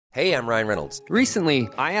Hey, I'm Ryan Reynolds. Recently,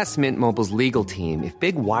 I asked Mint Mobile's legal team if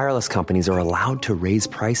big wireless companies are allowed to raise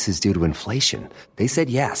prices due to inflation. They said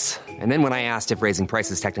yes. And then when I asked if raising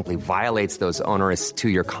prices technically violates those onerous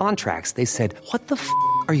two-year contracts, they said, "What the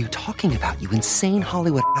are you talking about, you insane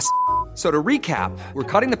Hollywood ass?" So to recap,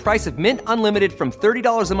 we're cutting the price of Mint Unlimited from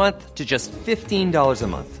 $30 a month to just $15 a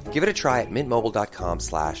month. Give it a try at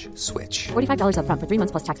mintmobile.com/switch. $45 up front for 3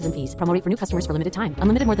 months plus taxes and fees. Promo rate for new customers for limited time.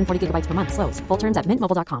 Unlimited more than 40 gigabytes per month. Slows full terms at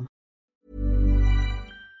mintmobile.com.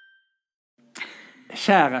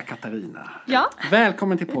 Kära Katarina. Ja.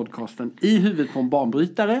 Välkommen till podcasten I huvudet på en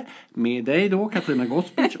banbrytare. Med dig då, Katarina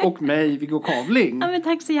Gospic, och mig, Viggo Kavling. Ja, men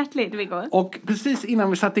tack så hjärtligt, Viggo. Och precis innan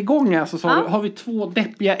vi satte igång här så har vi två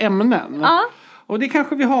deppiga ämnen. Ja. Och det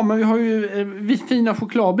kanske vi har, men vi har ju fina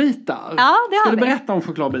chokladbitar. Ja, det har Ska du vi. berätta om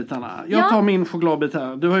chokladbitarna? Jag tar min chokladbit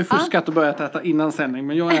här. Du har ju fuskat och börjat äta innan sändning,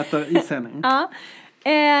 men jag äter i sändning. Ja.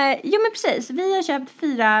 Jo, men precis. Vi har köpt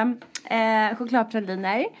 4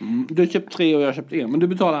 chokladpraliner. Du har köpt 3 och jag har köpt 1, men du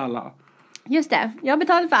betalar alla. Just det, jag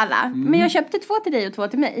betalade för alla. Men jag köpte 2 till dig och 2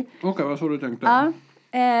 till mig. Okej, vad så du tänkte? Ja.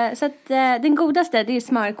 Så att den godaste, det är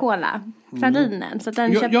smörkola. Pralinen. Så att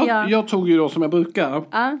den köpte jag. Jag tog ju då som jag brukar.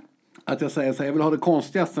 Ja. Att jag säger så här, jag vill ha det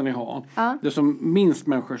konstigaste ni har. Ja. Det som minst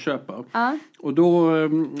människor köper. Ja. Och då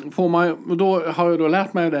får man, och då har jag då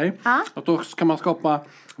lärt mig av dig. Ja. Att då ska man skapa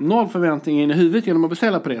noll förväntning in i huvudet genom att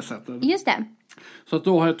beställa på det sättet. Just det. Så att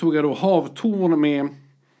då tog jag då havtorn med,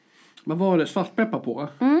 vad var det, svartpeppar på.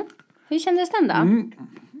 Hur kändes den då?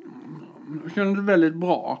 Det kändes väldigt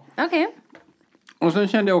bra. Okej. Och sen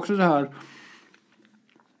kände jag också så här.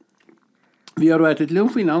 Vi har då ätit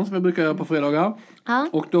lunch innan som vi brukar göra på fredagar. Ja.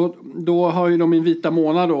 Och då har ju min vita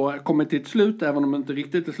månad då kommit till ett slut. Även om det inte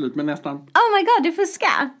riktigt är slut, men nästan. Oh my god, du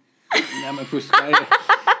fuskar. Nej, men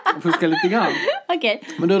fuska lite grann. Okej.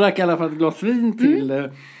 Men då drack jag i alla fall ett glas vin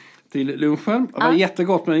till lunchen. Det var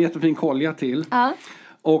jättegott med en jättefin kolja till. Ja.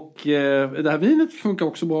 Och det här vinet funkar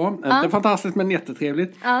också bra. Det är fantastiskt men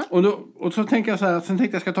jättetrevligt. Ja. Och så tänker jag så här, sen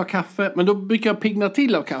tänkte jag ska ta kaffe. Men då brukar jag pigna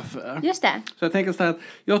till av kaffe. Just det. Så jag tänker så här att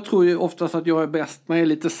jag tror ju oftast att jag är bäst när jag är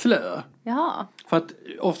lite slö. Jaha. För att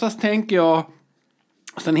oftast tänker jag,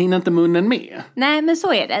 sen hinner inte munnen med. Nej, men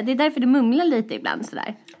så är det. Det är därför du mumlar lite ibland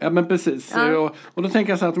sådär. Ja, men precis. Ja. Och då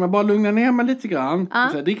tänker jag så här att om jag bara lugnar ner mig lite grann. Så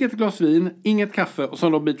här, dricker ett glas vin, inget kaffe och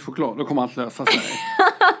så en bit choklad. Då kommer allt lösa sig.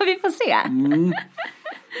 Vi får se.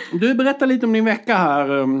 Du, berättar lite om din vecka här.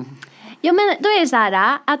 Ja, men då är det så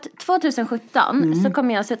här att 2017 så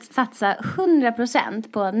kommer jag satsa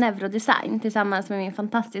 100% på neurodesign tillsammans med min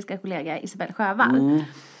fantastiska kollega Isabelle Sjövall.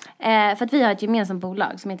 För att vi har ett gemensamt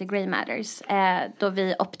bolag som heter Grey Matters. Då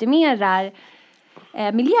vi optimerar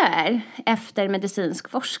miljöer efter medicinsk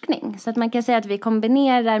forskning. Så att man kan säga att vi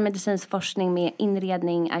kombinerar medicinsk forskning med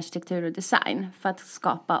inredning, arkitektur och design för att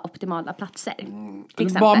skapa optimala platser. Till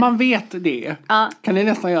exempel. Bara man vet det kan ni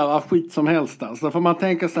nästan göra skit som helst. Alltså, för man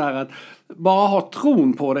tänker så här att bara ha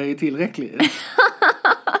tron på det är tillräckligt.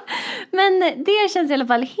 Men det känns i alla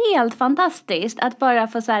fall helt fantastiskt att bara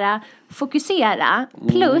få så här fokusera.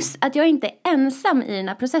 Plus att jag inte är ensam i den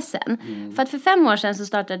här processen. För att för 5 år sedan så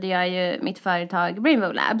startade jag ju mitt företag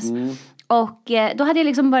Brainbow Labs. Och då hade jag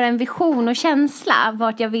liksom bara en vision och känsla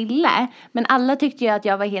vart jag ville. Men alla tyckte ju att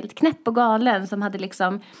jag var helt knäpp och galen som hade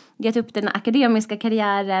liksom gett upp den akademiska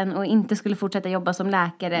karriären och inte skulle fortsätta jobba som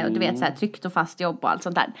läkare. Och du vet så här tryggt och fast jobb och allt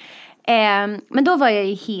sånt där. Men då var jag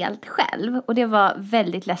ju helt själv och det var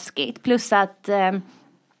väldigt läskigt. Plus att,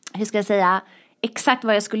 hur ska jag säga, exakt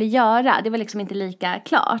vad jag skulle göra, det var liksom inte lika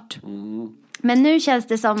klart. Men nu känns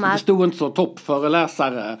det som att... Det stod inte så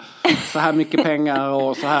toppföreläsare. Så här mycket pengar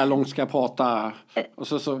och så här långt ska jag prata. Och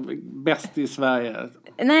så bäst i Sverige.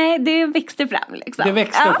 Nej, det växte fram liksom. Det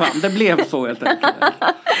växte fram, det blev så helt enkelt.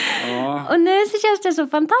 Ja. Och nu så känns det så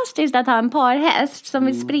fantastiskt att ha en parhäst som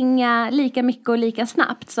vill springa lika mycket och lika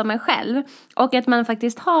snabbt som en själv. Och att man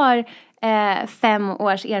faktiskt har 5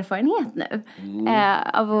 års erfarenhet nu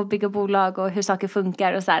av att bygga bolag och hur saker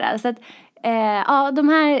funkar och så här. Så att de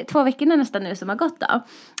här 2 veckorna nästan nu som har gått då,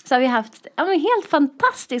 så har vi haft helt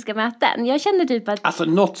fantastiska möten. Jag känner typ att... Alltså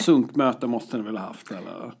något sunkmöte måste ni väl ha haft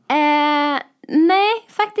eller? Nej,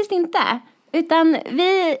 faktiskt inte. Utan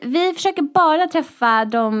vi försöker bara träffa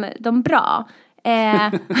de bra.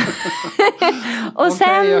 Och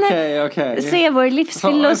sen okay. så är vår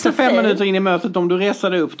livsfilosofi... Så efter 5 minuter in i mötet, om du reser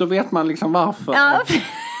dig upp, då vet man liksom varför. Ja,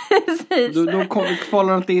 precis. Då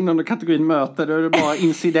kvalar inte in under kategorin möte, då är det bara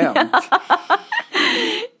incident.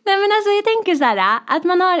 Nej men alltså jag tänker så här att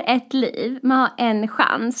man har ett liv, man har en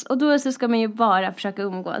chans och då så ska man ju bara försöka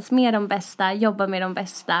umgås med de bästa, jobba med de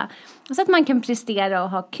bästa så att man kan prestera och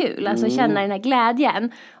ha kul, alltså känna den här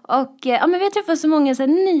glädjen. Och ja men vi har träffat så många så här,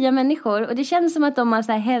 nya människor och det känns som att de har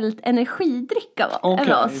så här hällt energidryck av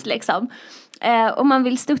oss liksom. Och man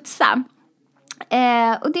vill studsa.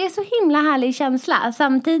 Och det är så himla härlig känsla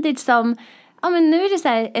samtidigt som ja men nu är det så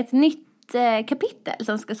här ett nytt kapitel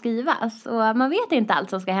som ska skrivas och man vet inte allt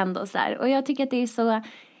som ska hända och så där. Och jag tycker att det är så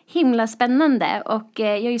himla spännande och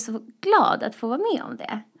jag är så glad att få vara med om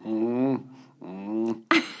det.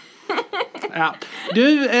 Ja.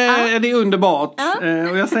 Du, det är underbart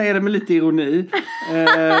och jag säger det med lite ironi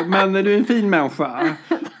men du är en fin människa.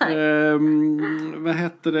 Vad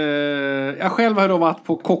heter det? Jag själv har då varit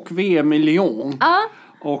på kock-VM i Lyon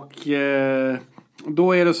och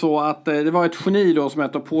då är det så att det var ett geni då som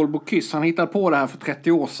heter Paul Bocuse. Han hittade på det här för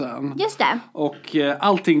 30 år sedan. Just det. Och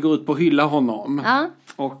allting går ut på att hylla honom. Ja.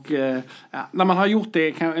 Och när man har gjort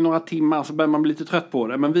det i några timmar så börjar man bli lite trött på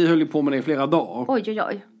det. Men vi höll ju på med det i flera dagar.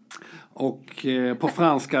 Oj. Och på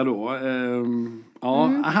franska då.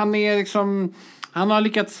 Han är liksom... Han har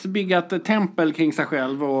lyckats bygga ett tempel kring sig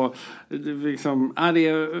själv och liksom, det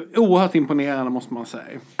är oerhört imponerande måste man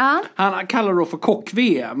säga. Han kallar det då för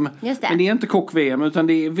kock-VM. Men det är inte kock-VM utan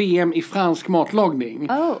det är VM i fransk matlagning.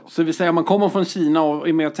 Så vi säger om man kommer från Kina och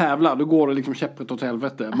är med och tävlar då går det liksom käpprätt åt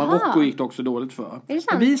helvete. Marocko gick det också dåligt för.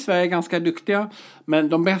 Vi i Sverige är ganska duktiga men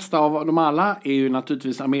de bästa av dem alla är ju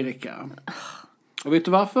naturligtvis Amerika. Och vet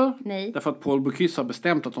du varför? Nej. Därför att Paul Bocuse har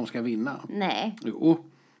bestämt att de ska vinna. Nej. Jo.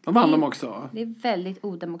 De vann de också. Det är väldigt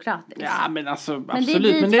odemokratiskt. Ja, men alltså, men absolut. Men det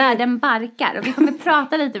är dit världen barkar. Och vi kommer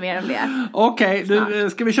prata lite mer om det. Okej,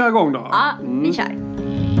 ska vi köra igång då? Ja, vi kör.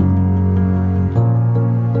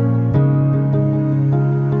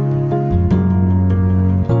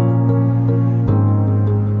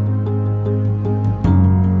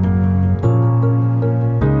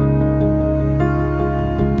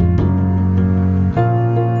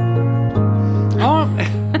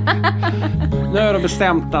 Nu har jag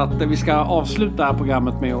bestämt att vi ska avsluta det här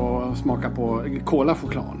programmet med att smaka på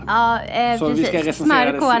kola-choklad. Ja, så precis. Vi ska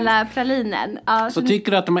recensera smör-kola-pralinen. Ja, så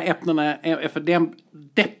tycker du att de här äpplena är för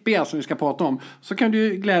deppiga som vi ska prata om så kan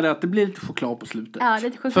du glädja dig att det blir lite choklad på slutet. Ja,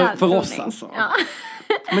 lite choklad. För oss alltså. Ja.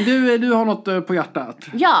 Men du har något på hjärtat.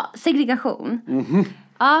 Ja, segregation. Mm-hmm.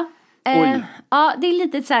 Ja. Ja, det är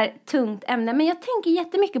lite så här tungt ämne. Men jag tänker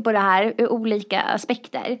jättemycket på det här ur olika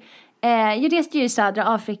aspekter. Jag reste ju i södra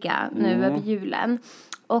Afrika nu över julen.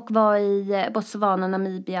 Och var i Botswana,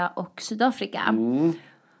 Namibia och Sydafrika.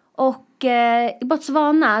 Och i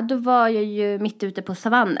Botswana då var jag ju mitt ute på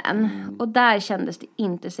savannen. Och där kändes det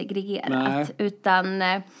inte segregerat. Nej. Utan,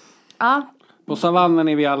 på savannen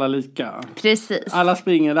är vi alla lika. Precis. Alla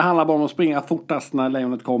springer, det handlar bara om att springa fortast när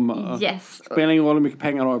lejonet kommer. Yes. Spelar ingen roll hur mycket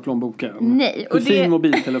pengar du har i plånboken. Nej. Och fin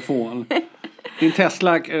mobiltelefon. Din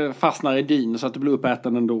Tesla fastnar i dyn så att du blir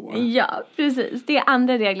uppäten ändå. Ja, precis. Det är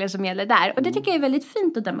andra regler som gäller där. Och det tycker jag är väldigt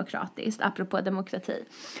fint och demokratiskt, apropå demokrati.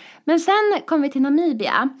 Men sen kom vi till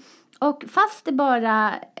Namibia. Och fast det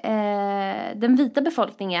bara den vita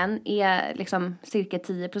befolkningen är liksom cirka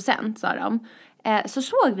 10%, sa de. Så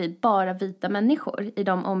såg vi bara vita människor i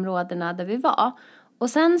de områdena där vi var. Och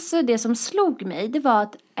sen så det som slog mig, det var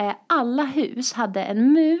att alla hus hade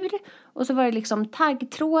en mur. Och så var det liksom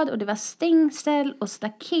taggtråd och det var stängsel och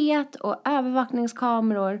staket och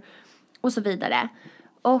övervakningskameror och så vidare.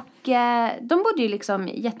 Och de bodde ju liksom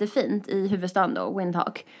jättefint i huvudstaden då,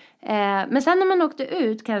 Windhoek. Men sen när man åkte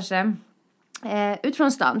ut kanske ut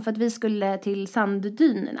från stan för att vi skulle till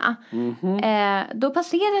sanddynerna. Då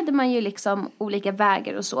passerade man ju liksom olika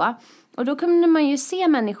vägar och så. Och då kunde man ju se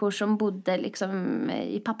människor som bodde liksom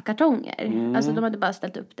i pappkartonger. Alltså de hade bara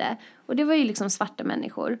ställt upp det. Och det var ju liksom svarta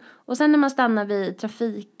människor. Och sen när man stannade vid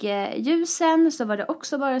trafikljusen så var det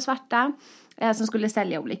också bara svarta. Som skulle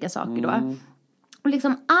sälja olika saker då. Och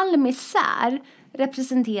liksom all misär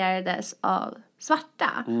representerades av svarta.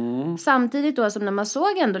 Samtidigt då som när man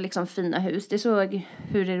såg ändå liksom fina hus. Det såg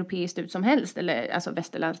hur europeiskt ut som helst. Eller alltså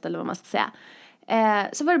västerländskt eller vad man ska säga.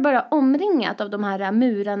 Så var det bara omringat av de här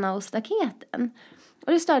murarna och staketen.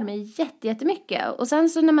 Och det störde mig jättemycket. Och sen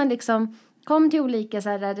så när man liksom kom till olika så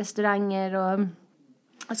här restauranger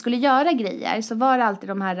och skulle göra grejer. Så var det alltid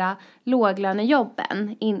de här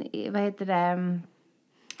låglönejobben.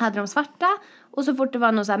 Hade de svarta. Och så fort det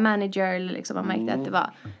var någon så här manager eller liksom man märkte att det var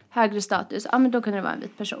högre status. Ja men då kunde det vara en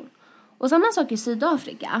vit person. Och samma sak i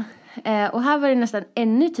Sydafrika. Och här var det nästan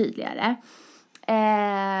ännu tydligare.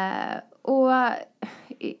 Och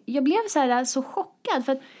jag blev så chockad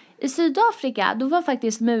för att i Sydafrika då var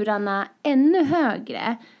faktiskt murarna ännu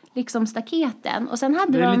högre liksom staketen. Och sen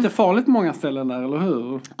hade Det är de... lite farligt på många ställen där, eller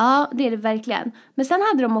hur? Ja, det är det verkligen. Men sen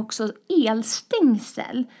hade de också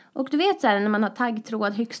elstängsel. Och du vet så här, när man har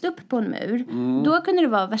taggtråd högst upp på en mur. Då kunde det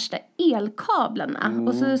vara värsta elkablarna.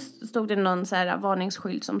 Och så stod det någon så här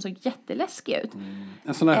varningsskylt som såg jätteläskig ut.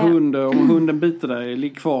 En sån här hund, om hunden biter dig,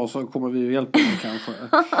 ligg kvar så kommer vi ju hjälpa dig kanske.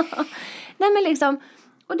 Nej men liksom...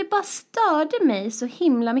 Och det bara störde mig så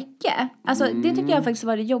himla mycket. Alltså det tycker jag faktiskt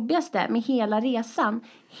var det jobbigaste med hela resan.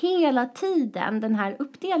 Hela tiden den här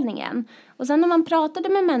uppdelningen. Och sen när man pratade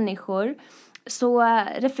med människor så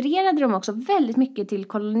refererade de också väldigt mycket till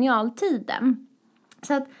kolonialtiden.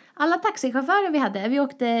 Så att alla taxichaufförer vi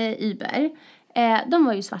åkte Uber, de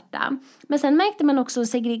var ju svarta. Men sen märkte man också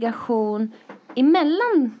segregation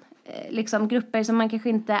emellan liksom grupper som man kanske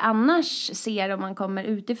inte annars ser om man kommer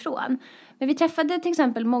utifrån. Men vi träffade till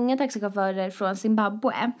exempel många taxichaufförer från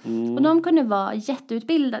Zimbabwe. Och de kunde vara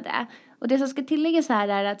jätteutbildade. Och det som ska tilläggas här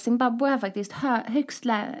är att Zimbabwe har faktiskt högst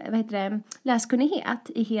läskunnighet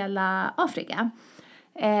i hela Afrika.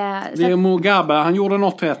 Det är Mugabe, han gjorde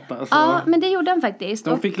något rätt. Alltså. Ja, men det gjorde han faktiskt.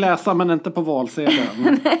 De fick läsa men inte på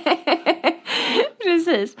valsedeln.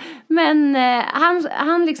 Precis. Men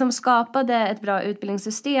han liksom skapade ett bra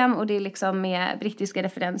utbildningssystem och det är liksom med brittiska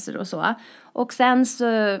referenser och så. Och sen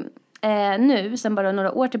så nu, sen bara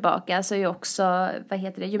några år tillbaka, så är ju också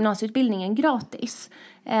gymnasieutbildningen gratis.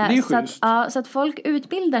 Det är schysst. Så att folk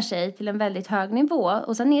utbildar sig till en väldigt hög nivå.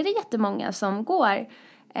 Och sen är det jättemånga som går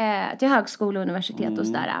till högskola och universitet och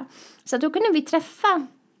sådär. Så att då kunde vi träffa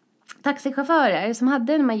taxichaufförer som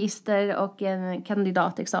hade en magister och en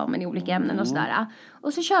kandidatexamen i olika ämnen och sådär.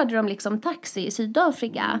 Och så körde de liksom taxi i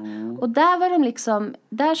Sydafrika. Och där var de liksom,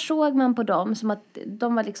 där såg man på dem som att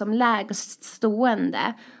de var liksom lägst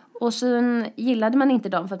stående. Och så gillade man inte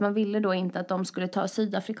dem för att man ville då inte att de skulle ta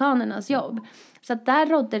sydafrikanernas jobb. Så att där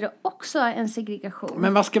rådde det också en segregation.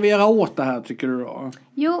 Men vad ska vi göra åt det här tycker du då?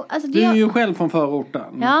 Jo, alltså du är ju själv från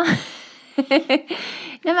förorten. Ja. Nej,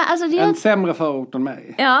 men alltså en sämre förort än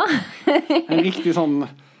mig. Ja. En riktig sån,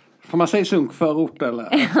 får man säga sunkförort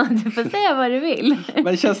eller? Ja, du får säga vad du vill.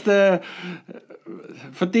 Men känns det...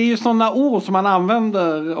 För det är ju sådana ord som man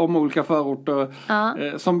använder om olika förorter. Ja.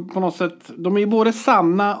 Som på något sätt, de är ju både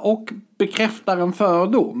sanna och bekräftar en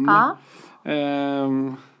fördom. Ja.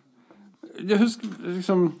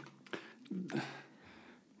 Liksom,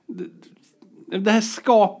 det här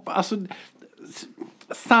alltså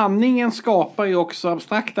sanningen skapar ju också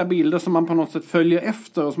abstrakta bilder som man på något sätt följer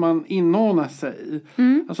efter och som man inordnar sig i.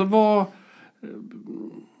 Alltså vad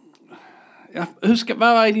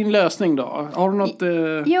är din lösning då? Har du något...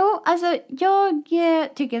 Jo, alltså jag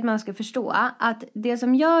tycker att man ska förstå att det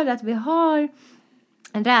som gör att vi har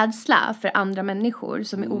en rädsla för andra människor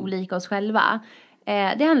som är olika oss själva,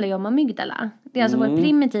 det handlar ju om amygdala. Det är alltså vår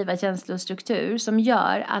primitiva känslostruktur som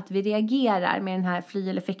gör att vi reagerar med den här fly-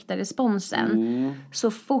 eller fäkta-responsen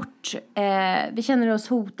så fort vi känner oss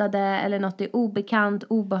hotade eller något är obekant,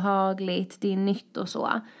 obehagligt, det är nytt och så.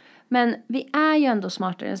 Men vi är ju ändå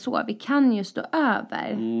smartare än så. Vi kan ju stå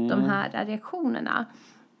över de här reaktionerna.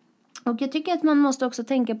 Och jag tycker att man måste också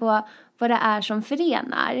tänka på vad det är som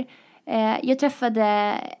förenar. Jag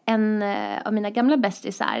träffade en av mina gamla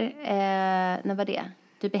bästisar, när var det?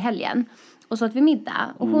 Typ i helgen. Och så åt vi middag.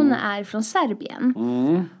 Och hon är från Serbien.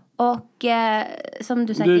 Och som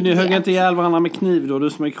du säkert vet. Ni högg inte ihjäl varandra med kniv då, du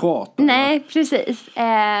som är kroat? Nej, precis.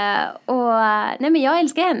 Nej, men jag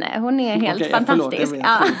älskar henne. Hon är helt fantastisk.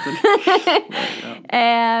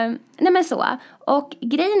 Nej, men så. Och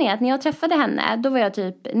grejen är att när jag träffade henne, då var jag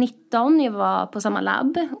typ 19. Jag var på samma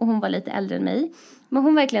labb och hon var lite äldre än mig. Men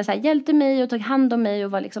hon verkligen så här hjälpte mig och tog hand om mig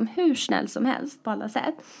och var liksom hur snäll som helst på alla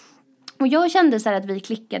sätt. Och jag kände så här att vi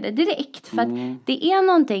klickade direkt. För att det är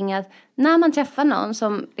någonting att när man träffar någon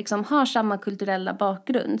som liksom har samma kulturella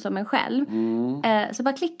bakgrund som en själv. Så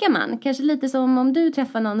bara klickar man. Kanske lite som om du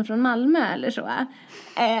träffar någon från Malmö eller så.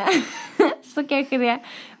 Så kanske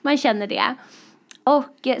man känner det.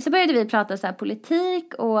 Och så började vi prata så här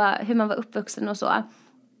politik och hur man var uppvuxen och så.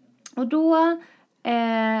 Och då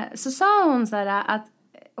så sa hon så här att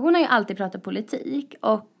hon har ju alltid pratat politik.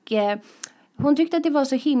 Och hon tyckte att det var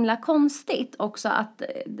så himla konstigt också att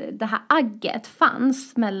det här agget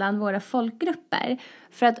fanns mellan våra folkgrupper.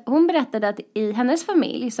 För att hon berättade att i hennes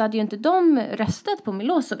familj så hade ju inte de röstat på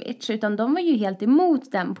Milosevic, utan de var ju helt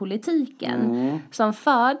emot den politiken som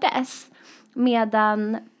fördes.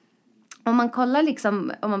 Medan om man kollar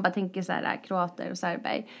liksom, om man bara tänker så här kroater och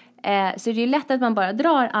serber, så är det ju lätt att man bara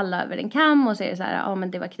drar alla över en kam och säger så här, ja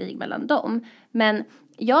men det var krig mellan dem. Men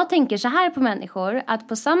jag tänker så här på människor, att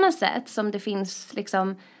på samma sätt som det finns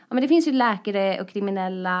liksom, ja men det finns ju läkare och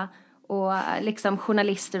kriminella och liksom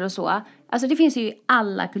journalister och så. Alltså det finns ju i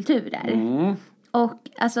alla kulturer. Och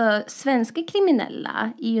alltså svenska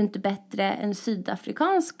kriminella är ju inte bättre än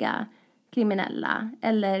sydafrikanska kriminella.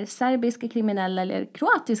 Eller serbiska kriminella eller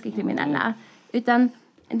kroatiska kriminella. Utan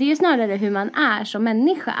det är ju snarare hur man är som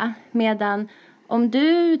människa. Medan om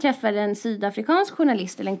du träffar en sydafrikansk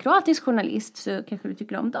journalist eller en kroatisk journalist så kanske du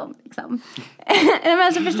tycker om dem. Liksom. Men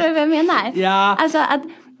alltså, förstår du vad jag menar? Ja. Alltså att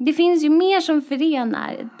det finns ju mer som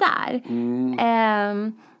förenar där.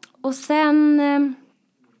 Och sen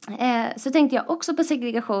så tänkte jag också på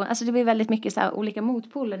segregation. Alltså det blir väldigt mycket så här olika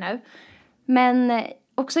motpoler nu. Men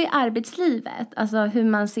också i arbetslivet. Alltså hur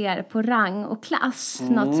man ser på rang och klass.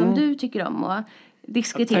 Något som du tycker om att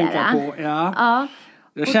diskutera. På, ja.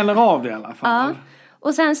 Jag känner av det i alla fall. Ja.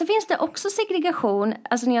 Och sen så finns det också segregation.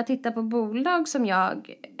 Alltså när jag tittar på bolag som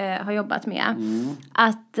jag har jobbat med.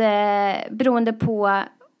 Att beroende på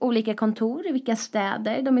olika kontor i vilka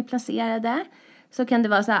städer de är placerade. Så kan det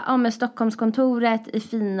vara så här, men Stockholmskontoret är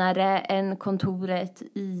finare än kontoret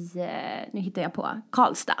i, nu hittar jag på,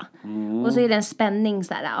 Karlstad. Och så är det en spänning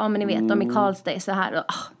så här, men ni vet, de i Karlstad är så här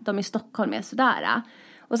och de i Stockholm är så där.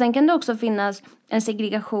 Och sen kan det också finnas en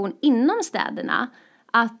segregation inom städerna.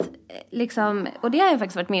 Att liksom, och det har jag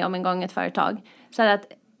faktiskt varit med om en gång i ett företag. Så att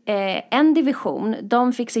en division,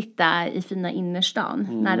 de fick sitta i fina innerstan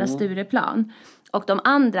nära Stureplan. Och de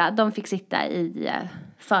andra, de fick sitta i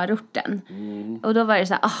förorten. Och då var det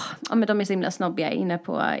så här, men de är så himla snobbiga inne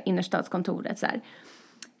på innerstadskontoret.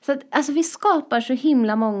 Så att alltså, vi skapar så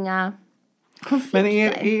himla många konflikter. Men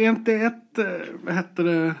är inte vad heter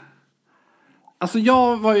det... Alltså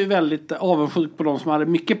jag var ju väldigt avundsjuk på de som hade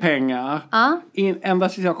mycket pengar. Ända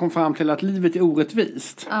tills jag kom fram till att livet är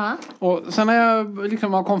orättvist. Och sen när jag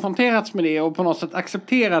liksom har konfronterats med det och på något sätt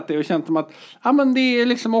accepterat det och känt som att men det är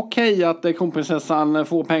liksom okej att kronprinsessan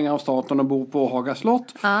får pengar av staten och bor på Haga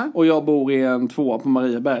slott. Och jag bor i en 2 på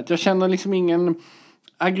Marieberg. Jag känner liksom ingen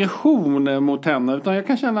aggression mot henne, utan jag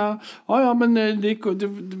kan känna men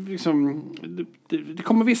det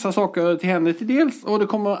kommer vissa saker till henne till dels och det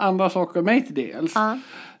kommer andra saker mig till dels.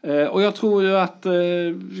 Och jag tror ju att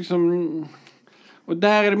liksom, och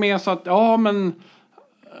där är det mer så att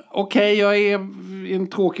okej, jag är i en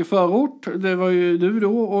tråkig förort. Det var ju du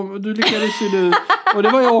då. Och du lyckades ju du. Och det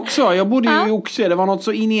var jag också. Jag bodde ju i Oxie. Det var något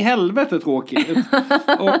så in i helvete tråkigt.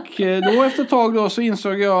 Och då efter ett tag då så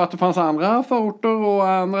insåg jag att det fanns andra förorter och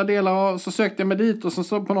andra delar. Så sökte jag mig dit och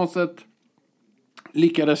så på något sätt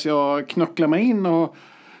lyckades jag knöckla mig in. Och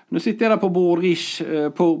nu sitter jag där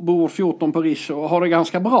på bord 14 på Rish och har det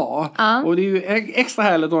ganska bra. Och det är ju extra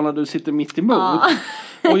härligt då när du sitter mitt emot.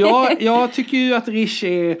 Och jag tycker ju att Rish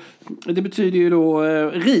det betyder ju då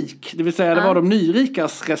rik. Det vill säga det var de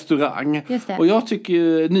nyrikas restaurang. Och jag tycker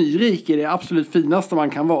ju nyrik är det absolut finaste man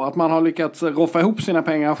kan vara. Att man har lyckats roffa ihop sina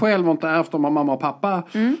pengar själv och inte ärvt dem av mamma och pappa.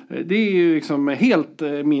 Det är ju liksom helt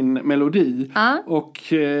min melodi. Och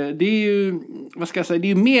det är ju, vad ska jag säga, det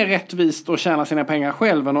är ju mer rättvist att tjäna sina pengar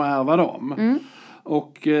själv än att ärva dem.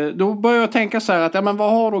 Och då börjar jag tänka så här att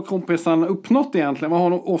vad har då kronprinsessan uppnått egentligen? Vad har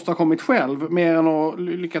hon åstadkommit själv? Mer än att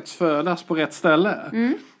lyckats födas på rätt ställe.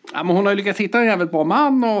 Men hon har ju lyckats hitta en jävligt bra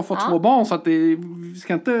man och fått 2 barn, så att vi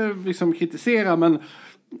ska inte liksom kritisera, men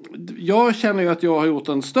jag känner ju att jag har gjort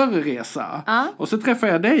en större resa. Och så träffar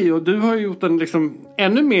jag dig och du har gjort en liksom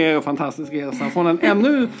ännu mer fantastisk resa. Från en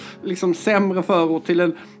ännu liksom sämre förort till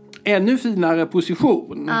en ännu finare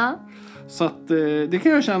position. Så att det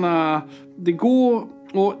kan jag känna, det går,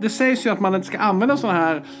 och det sägs ju att man inte ska använda sådana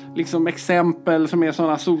här liksom exempel som är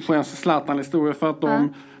sådana Solskens-Zlatan-historier för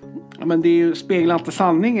att men det speglar inte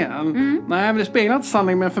sanningen. Nej, men det speglar inte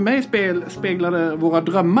sanningen, men för mig speglar det våra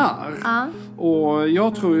drömmar. Och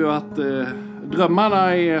jag tror ju att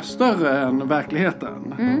drömmarna är större än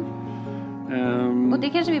verkligheten. Och det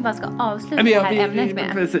kanske vi bara ska avsluta det här ämnet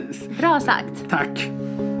med. Precis. Bra sagt. Tack.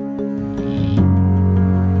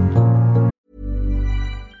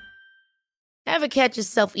 Ever catch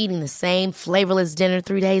yourself eating the same flavorless dinner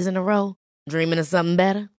 3 days in a row? Dreaming of something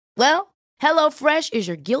better? Well, HelloFresh is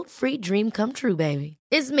your guilt-free dream come true, baby.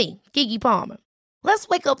 It's me, Keke Palmer. Let's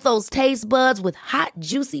wake up those taste buds with hot,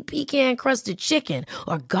 juicy pecan-crusted chicken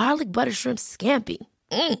or garlic butter shrimp scampi.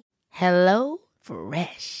 Hello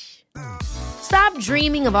Fresh. Stop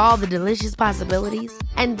dreaming of all the delicious possibilities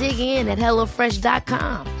and dig in at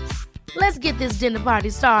HelloFresh.com. Let's get this dinner party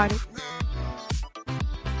started.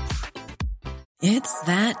 It's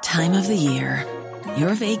that time of the year.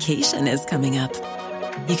 Your vacation is coming up.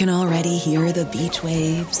 You can already hear the beach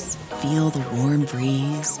waves, feel the warm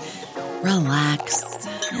breeze, relax,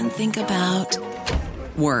 and think about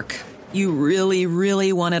work. You really,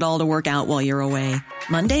 really want it all to work out while you're away.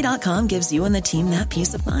 Monday.com gives you and the team that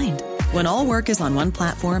peace of mind. When all work is on one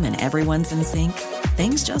platform and everyone's in sync,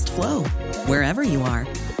 things just flow. Wherever you are,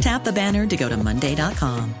 tap the banner to go to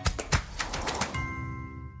monday.com.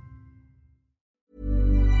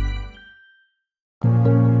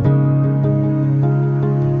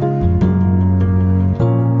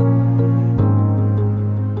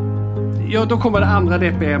 Ja, då kommer det andra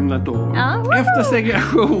DP-ämnet då. Ja. Efter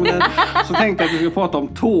segregationen så tänkte jag att vi skulle prata om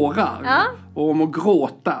tårar och om att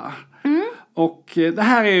gråta. Och det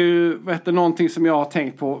här är ju någonting som jag har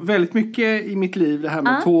tänkt på väldigt mycket i mitt liv, det här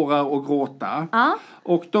med tårar och gråta.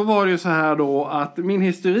 Och då var det ju så här då att min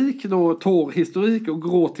historik då, tårhistorik och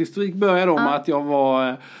gråthistorik började med att jag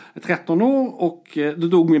var 13 år och då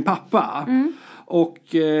dog min pappa. Och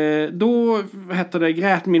då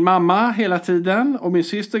grät min mamma hela tiden och min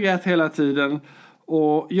syster grät hela tiden.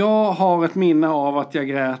 Och jag har ett minne av att jag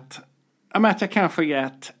grät, att jag kanske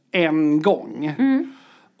grät en gång.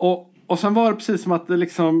 Och sen var det precis som att det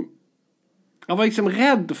liksom, jag var liksom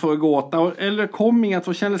rädd för att gråta. Eller kom inget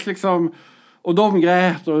och kändes liksom, och de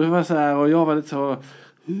grät och det var så här och jag var lite så.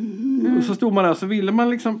 Och så stod man där och så ville man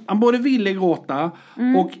liksom, man både ville gråta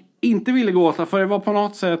och inte ville gråta, för det var på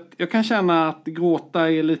något sätt, jag kan känna att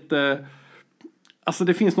gråta är lite, alltså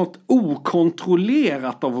det finns något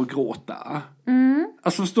okontrollerat av att gråta.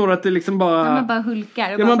 Alltså förstår du att det liksom bara, man bara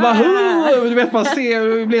hulkar och ja, man bara du vet, man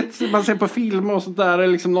ser på filmer och sånt där,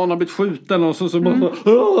 liksom någon har blivit skjuten och så bara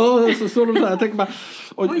så står de så här, jag tänker bara,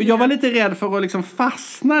 och jag var lite rädd för att liksom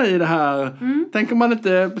fastna i det här.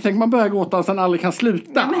 Tänker man börjar gråta och sen aldrig kan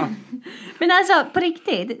sluta. Men alltså på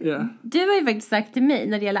riktigt, du har ju faktiskt sagt till mig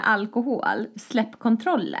när det gäller alkohol, släpp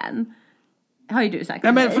kontrollen. Har ju du sagt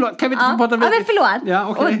till mig. Förlåt, kan vi inte få prata vidare? Men förlåt. Ja,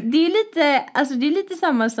 okay. Och det är lite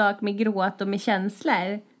samma sak med gråt och med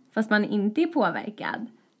känslor, fast man inte är påverkad.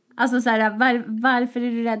 Alltså så här, varför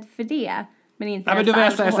är du rädd för det? Men inte men du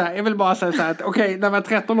vill säga så här, jag vill bara säga så här att okej, när jag var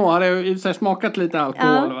 13 år hade jag i sig smakat lite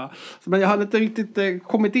alkohol, va? Så, men jag hade inte riktigt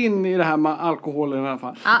kommit in i det här med alkoholen i alla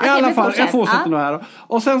fall. I alla fall, jag fortsätter nu här.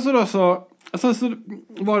 Och sen så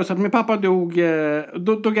var det så att min pappa dog,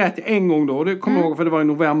 då grät jag en gång då, det kommer jag ihåg för det var i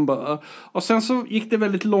november. Och sen så gick det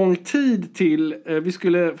väldigt lång tid till,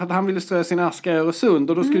 för att han ville strö sin aska i Öresund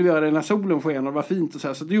och då skulle vi göra det när solen sken och det var fint och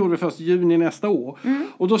så det gjorde vi först i juni nästa år.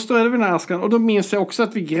 Och då strödde vi den här askan och då minns jag också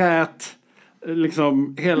att vi grät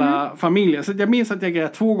liksom hela familjen. Så jag minns att jag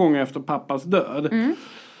grät 2 gånger efter pappas död.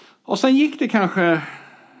 Och sen gick det kanske,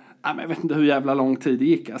 jag vet inte hur jävla lång tid det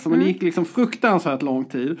gick. Alltså, men det gick liksom fruktansvärt lång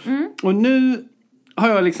tid. Och nu har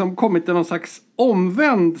jag liksom kommit till någon slags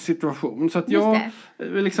omvänd situation. Så att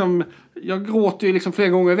jag gråter ju liksom flera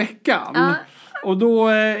gånger i veckan. Och då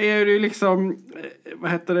är det ju liksom,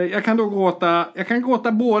 jag kan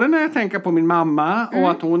gråta både när jag tänker på min mamma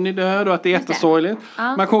och att hon är död och att det är jättesorgligt.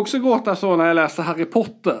 Man kan också gråta så när jag läser Harry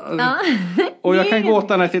Potter. Och jag kan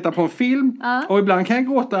gråta när jag tittar på en film. Och ibland kan jag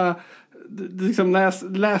gråta liksom när jag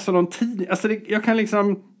läser någon tidning. Alltså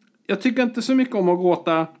jag tycker inte så mycket om att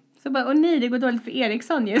gråta. Så bara, nej, det går dåligt för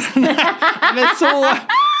Eriksson just. Men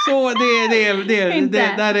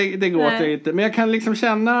det gråter jag inte. Men jag kan liksom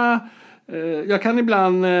känna, jag kan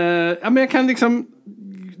ibland, men jag kan liksom,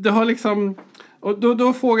 det har liksom, och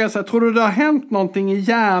då frågar jag så här, tror du det har hänt någonting i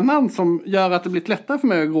hjärnan som gör att det blir lättare för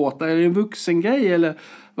mig att gråta? Är det en vuxen grej eller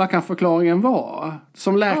vad kan förklaringen vara?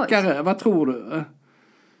 Som läkare, vad tror du?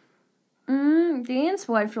 Det är en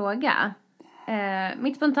svår fråga.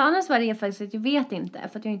 Mitt spontana svar är faktiskt att jag vet inte.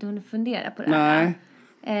 För att jag inte hunnit fundera på det här.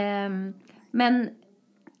 Men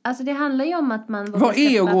alltså det handlar ju om att man... Vad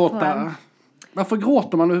är att gråta? Varför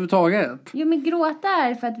gråter man överhuvudtaget? Jo, men gråta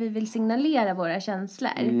är för att vi vill signalera våra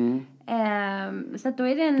känslor. Så att då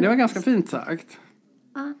är det en... Det var ganska fint sagt.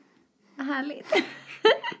 Ja, härligt.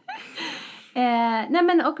 Nej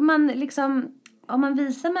men och man liksom... Om man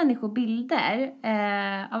visar människor bilder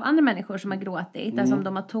av andra människor som har gråtit, alltså om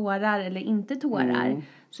de har tårar eller inte tårar,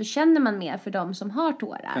 så känner man mer för dem som har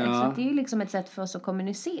tårar. Så det är ju liksom ett sätt för oss att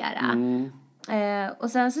kommunicera.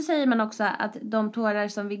 Och sen så säger man också att de tårar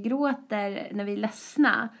som vi gråter när vi är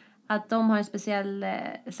ledsna, att de har en speciell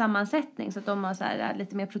sammansättning, så att de har så här,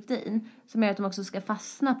 lite mer protein som gör att de också ska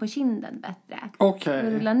fastna på kinden bättre. Och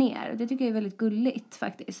rulla ner. Och det tycker jag är väldigt gulligt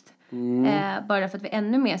faktiskt. Bara för att vi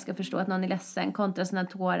ännu mer ska förstå att någon är ledsen kontra såna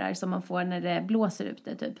tårar som man får när det blåser ut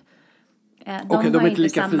det typ. De är inte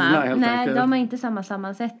lika fina helt enkelt. De har inte samma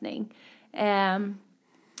sammansättning.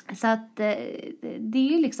 Så att det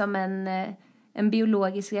är ju liksom en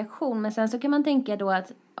biologisk reaktion. Men sen så kan man tänka då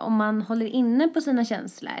att om man håller inne på sina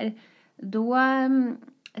känslor, då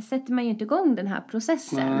sätter man ju inte igång den här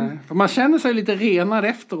processen. Nej, för man känner sig lite renare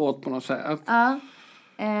efteråt på något sätt. Ja.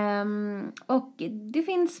 Och det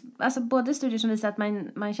finns alltså både studier som visar att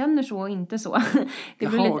man känner så och inte så. Det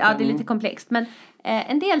är lite komplext. Men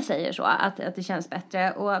en del säger så, att det känns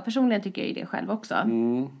bättre. Och personligen tycker jag ju det själv också.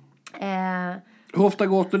 Hur ofta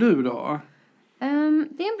gråter du då?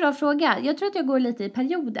 Det är en bra fråga. Jag tror att jag går lite i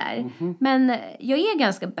perioder. Men jag är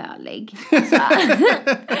ganska bölig. Alltså.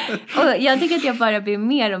 Och jag tycker att jag bara blir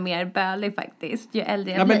mer och mer bölig faktiskt. Ju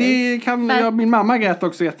äldre jag blir. Men det kan min mamma grät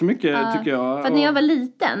också jättemycket tycker jag. För när jag var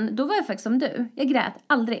liten, då var jag faktiskt som du. Jag grät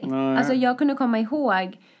aldrig. Nej. Alltså jag kunde komma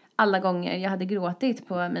ihåg alla gånger jag hade gråtit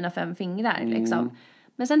på mina 5 fingrar. Liksom.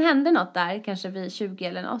 Men sen hände något där, kanske vid 20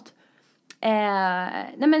 eller något.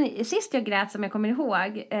 Nej men sist jag grät som jag kommer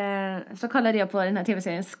ihåg så kollade jag på den här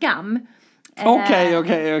tv-serien Skam. Okej.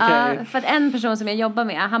 För att en person som jag jobbar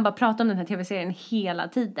med, han bara pratar om den här tv-serien hela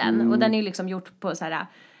tiden. Och den är ju liksom gjort på så här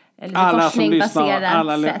lite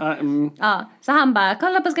forskningbaserat sätt. Ja, så han bara,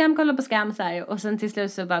 kolla på Skam så här, och sen till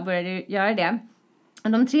slut så bara började jag göra det.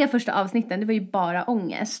 Och de 3 första avsnitten, det var ju bara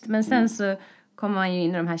ångest. Men sen så kom man ju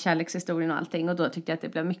in i de här kärlekshistorien och allting. Och då tyckte jag att det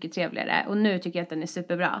blev mycket trevligare. Och nu tycker jag att den är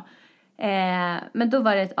superbra. Men då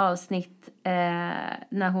var det ett avsnitt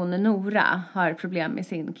när hon Nora har problem med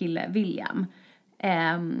sin kille William.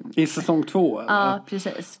 I säsong 2 eller? Ja,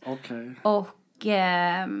 precis. Okej. Och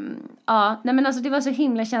nej men alltså det var så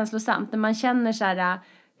himla känslosamt när man känner så här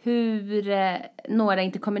hur några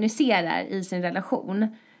inte kommunicerar i sin relation.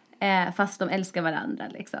 Fast de älskar varandra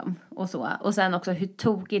liksom. Och så. Och sen också hur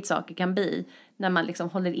tokigt saker kan bli när man liksom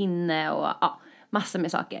håller inne och massor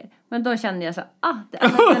med saker. Men då kände jag så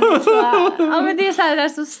men det är så här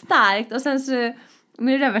så starkt. Och sen så,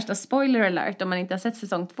 med det värsta spoiler alert om man inte har sett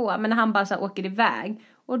säsong 2. Men när han bara så här åker iväg.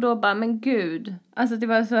 Och då bara, men gud. Alltså det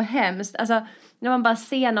var så hemskt. Alltså när man bara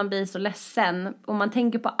ser någon bli så ledsen. Och man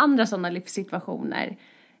tänker på andra sådana livssituationer.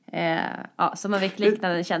 Som har väckt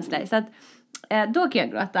liknande känslor. Så att då kan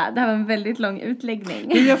jag gråta. Det här var en väldigt lång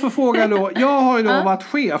utläggning. Jag får fråga då. Jag har ju då varit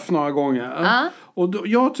chef några gånger. Och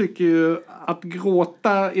jag tycker ju att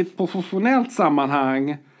gråta i ett professionellt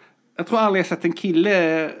sammanhang. Jag tror aldrig jag sett en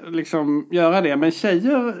kille liksom göra det. Men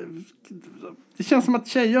tjejer. Det känns som att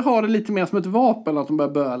tjejer har det lite mer som ett vapen. Att de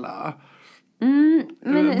börjar böla.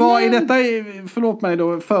 Vad är detta, förlåt mig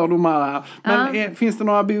då, fördomar. Men finns det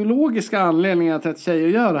några biologiska anledningar till att tjejer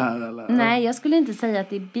gör det här eller? Nej, jag skulle inte säga att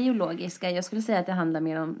det är biologiska. Jag skulle säga att det handlar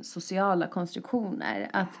mer om sociala konstruktioner.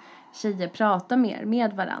 Att tjejer pratar mer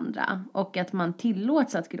med varandra. Och att man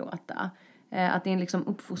tillåts att gråta. Att det är en liksom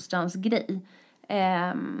uppfostransgrej.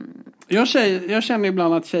 Jag känner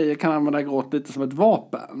ibland att tjejer kan använda gråt lite som ett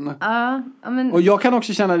vapen. Ja, men och jag kan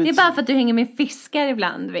också känna lite. Det är bara för att du hänger med fiskar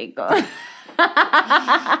ibland, Viggo.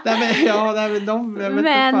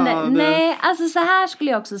 Nej, alltså så här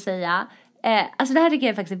skulle jag också säga. Alltså det här tycker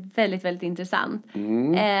jag faktiskt är väldigt, väldigt intressant.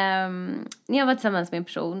 När jag var tillsammans med en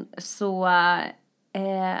person så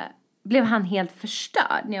blev han helt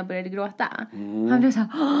förstörd när jag började gråta. Han blev så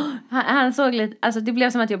här, han såg lite, alltså det blev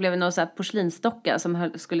som att jag blev en så här porslinsdocka som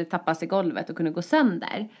skulle tappas i golvet och kunde gå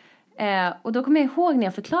sönder. Och då kommer jag ihåg när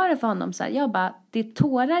jag förklarade för honom så här, jag bara, det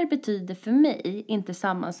tårar betyder för mig inte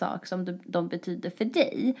samma sak som de betyder för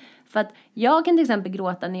dig. För att jag kan till exempel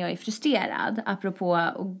gråta när jag är frustrerad, apropå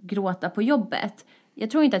att gråta på jobbet. Jag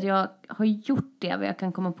tror inte att jag har gjort det, vad jag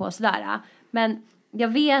kan komma på sådär. Men jag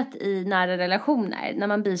vet i nära relationer, när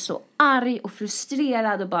man blir så arg och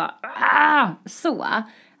frustrerad och bara så,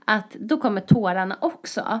 att då kommer tårarna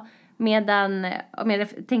också. Medan, om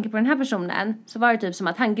jag tänker på den här personen, så var det typ som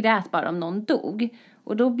att han grät bara om någon dog.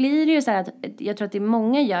 Och då blir det ju så här att, jag tror att det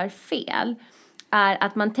många gör fel, är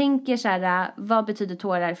att man tänker så här, vad betyder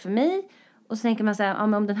tårar för mig? Och så tänker man så här,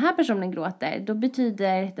 om den här personen gråter, då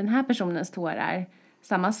betyder den här personens tårar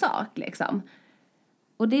samma sak liksom.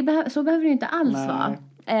 Och så behöver det ju inte alls vara.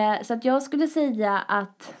 Så att jag skulle säga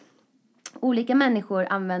att olika människor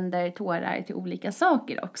använder tårar till olika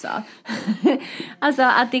saker också. Alltså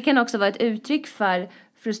att det kan också vara ett uttryck för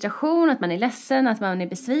frustration, att man är ledsen, att man är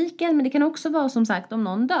besviken. Men det kan också vara som sagt om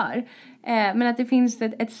någon dör. Men att det finns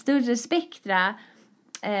ett större spektra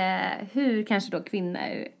hur kanske då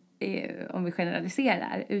kvinnor, om vi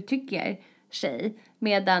generaliserar, uttrycker sig.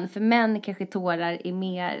 Medan för män kanske tårar är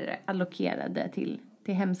mer allokerade till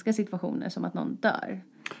hemska situationer som att någon dör.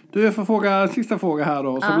 Du, jag får fråga sista fråga här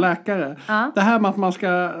då, som läkare. Det här med att man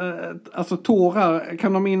ska, alltså tårar,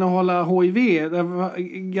 kan de innehålla HIV?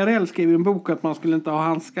 Gardell skrev i en bok att man skulle inte ha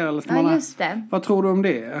handskar. Eller ska man just det. Vad tror du om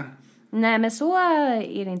det? Nej, men så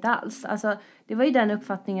är det inte alls. Alltså, det var ju den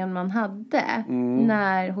uppfattningen man hade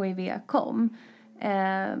när HIV kom.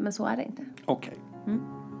 Men så är det inte. Okej.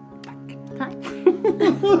 Tack.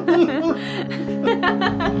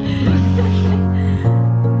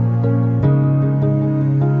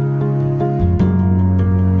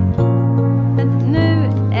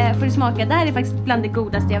 smaka. Det här är faktiskt bland det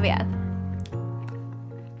godaste jag vet.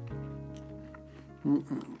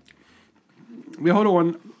 Vi har då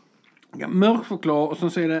en mörk choklad och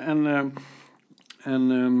sen så är det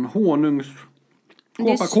en honungs...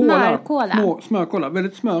 Det är smörkola. Smörkola.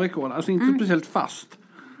 Väldigt smörig kola. Alltså inte speciellt fast.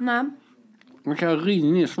 Nej. Man kan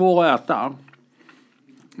rinna, svår att äta.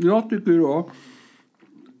 Jag tycker då...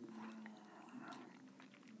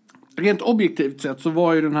 Rent objektivt sett så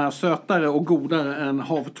var ju den här sötare och godare än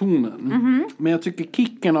havtornen. Men jag tycker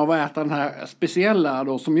kicken av att äta den här speciella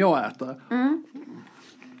då som jag äter.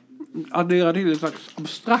 Adderar till ett slags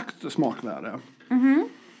abstrakt smakvärde.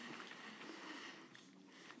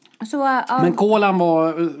 Så, Men kolan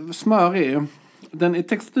var smörig.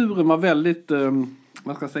 Texturen var väldigt,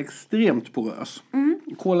 vad ska jag säga, extremt porös.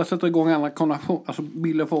 Kola sätter igång andra kombinationer, alltså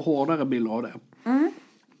bilder för hårdare bilder av det.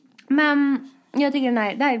 Men jag tycker det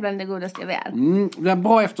här är bland det godaste jag vet. Det är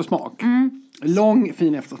bra eftersmak. Lång,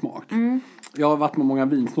 fin eftersmak. Jag har varit med många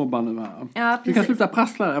vinsnobbar nu här. Ja, du kan sluta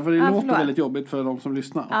prassla där för det låter förlåt. väldigt jobbigt för de som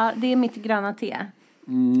lyssnar. Ja, det är mitt gröna te.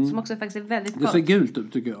 Som också faktiskt är väldigt gott. Det ser gult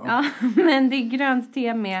ut tycker jag. Ja, men det är grönt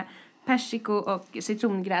te med persiko och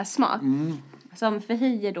citrongrässmak. Som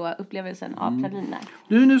förhöjer då upplevelsen av praliner.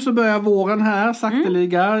 Nu så börjar våren här,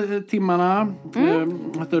 sakteliga timmarna.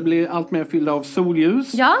 Det blir allt mer fyllda av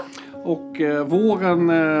solljus. Ja. Och våren,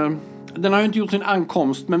 den har ju inte gjort sin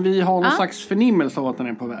ankomst, men vi har någon slags förnimmelse av att den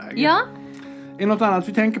är på väg. Ja. Är det något annat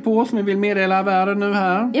vi tänker på som vi vill meddela världen nu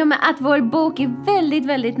här? Ja, men att vår bok är väldigt,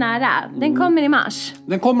 väldigt nära. Den kommer i mars.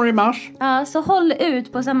 Den kommer i mars. Ja, så håll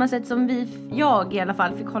ut på samma sätt som jag i alla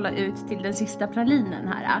fall fick hålla ut till den sista pralinen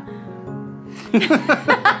här.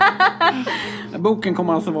 Boken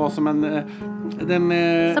kommer alltså vara som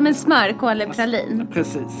som en smörkolepralin.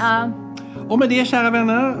 Precis. Ja. Och med det, kära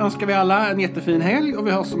vänner, önskar vi alla en jättefin helg och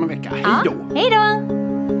vi hörs om en vecka. Hej då! Hej då!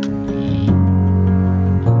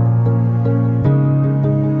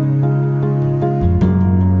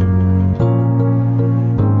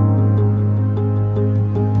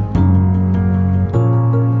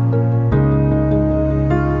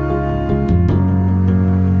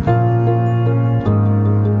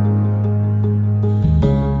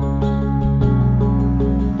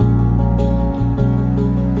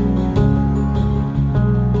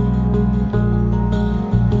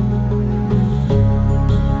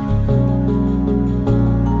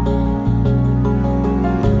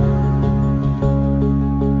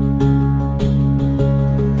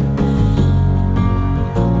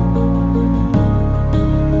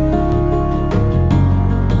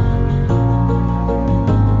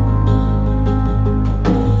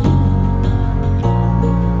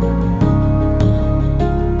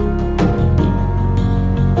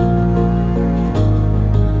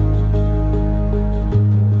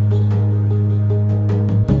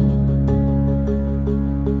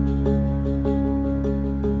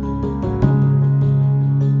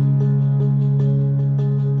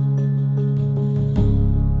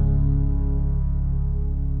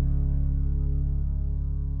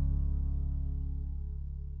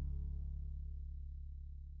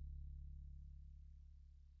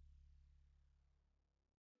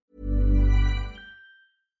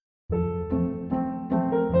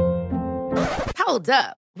 Hold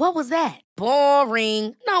up. What was that?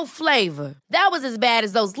 Boring. No flavor. That was as bad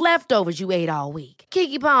as those leftovers you ate all week.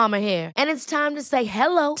 Keke Palmer here, and it's time to say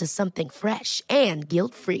hello to something fresh and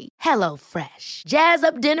guilt-free. Hello Fresh. Jazz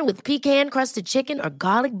up dinner with pecan-crusted chicken or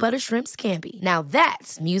garlic butter shrimp scampi. Now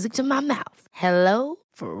that's music to my mouth. Hello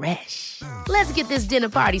Fresh. Let's get this dinner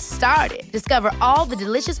party started. Discover all the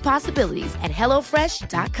delicious possibilities at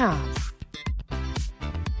hellofresh.com.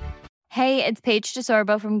 Hey, it's Paige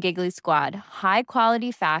DeSorbo from Giggly Squad. High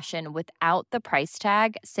quality fashion without the price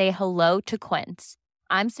tag. Say hello to Quince.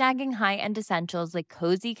 I'm snagging high-end essentials like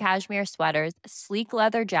cozy cashmere sweaters, sleek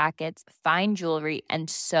leather jackets, fine jewelry, and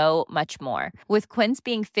so much more. With Quince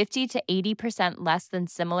being 50 to 80% less than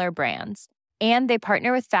similar brands. And they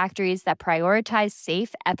partner with factories that prioritize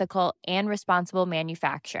safe, ethical, and responsible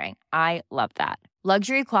manufacturing. I love that.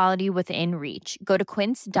 Luxury quality within reach. Go to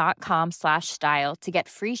quince.com/style to get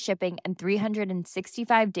free shipping and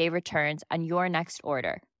 365-day returns on your next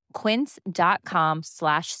order.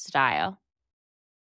 Quince.com/style.